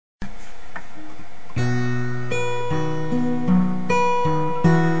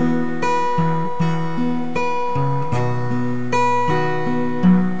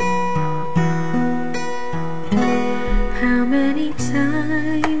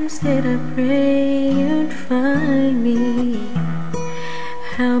times did I pray you'd find me?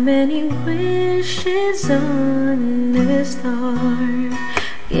 How many wishes on a star,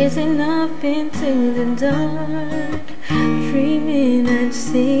 gazing up into the dark, dreaming I'd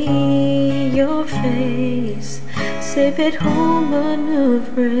see your face, safe at home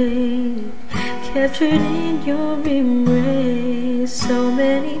unafraid, captured in your embrace. So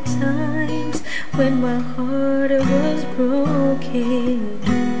many times when my heart was broken,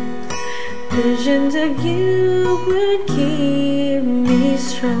 visions of you would keep me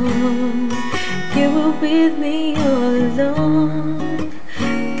strong. You were with me all along,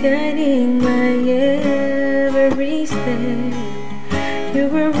 guiding my every step. You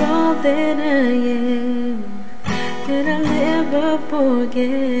were all that I am, and I'll never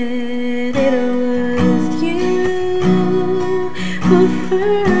forget. It was you who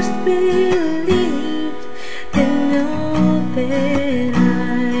first believed in all that I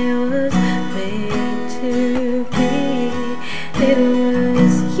was made to be. It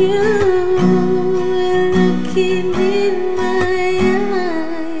was you looking in my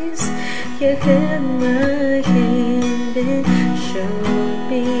eyes. You held my hand and showed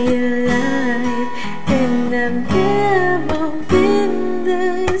me life, and I've never been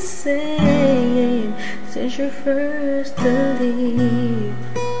the same since you first believed.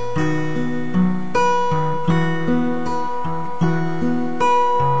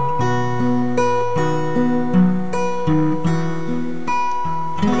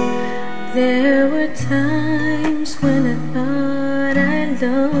 There were times when I thought I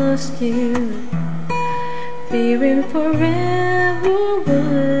lost you, fearing forever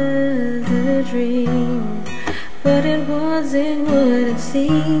was a dream, but it wasn't what it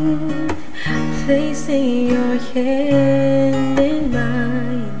seemed. Placing your hand in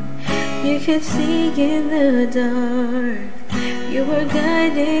mine, you could see in the dark. You were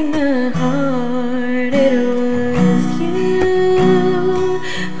guiding my heart. It was you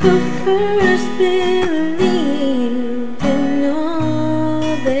who first believed in all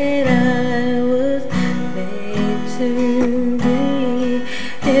that I was made to be.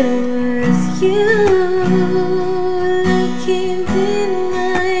 It was you looking in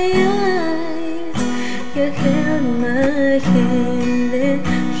my eyes. You held my hand and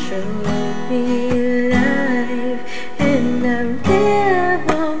showed me life, and I've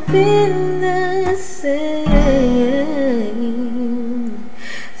never been the same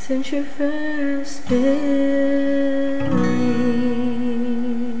since you first believed.